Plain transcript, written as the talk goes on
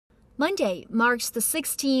Monday marks the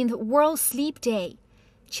 16th World Sleep Day.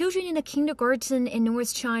 Children in a kindergarten in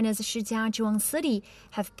North China's Shijiazhuang city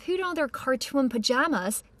have put on their cartoon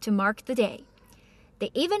pajamas to mark the day. They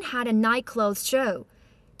even had a nightclothes show,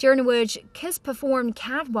 during which kids performed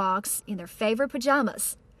catwalks in their favorite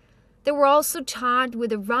pajamas. They were also taught with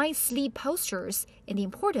the right sleep postures and the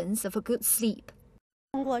importance of a good sleep.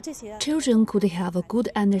 Children could have a good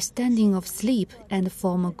understanding of sleep and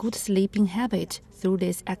form a good sleeping habit through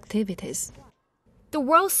these activities. The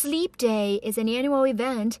World Sleep Day is an annual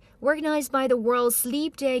event organized by the World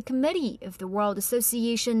Sleep Day Committee of the World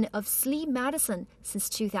Association of Sleep Medicine since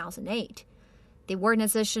 2008. The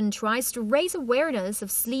organization tries to raise awareness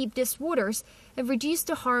of sleep disorders and reduce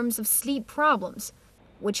the harms of sleep problems,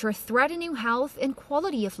 which are threatening health and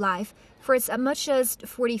quality of life for as much as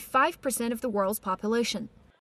 45% of the world's population.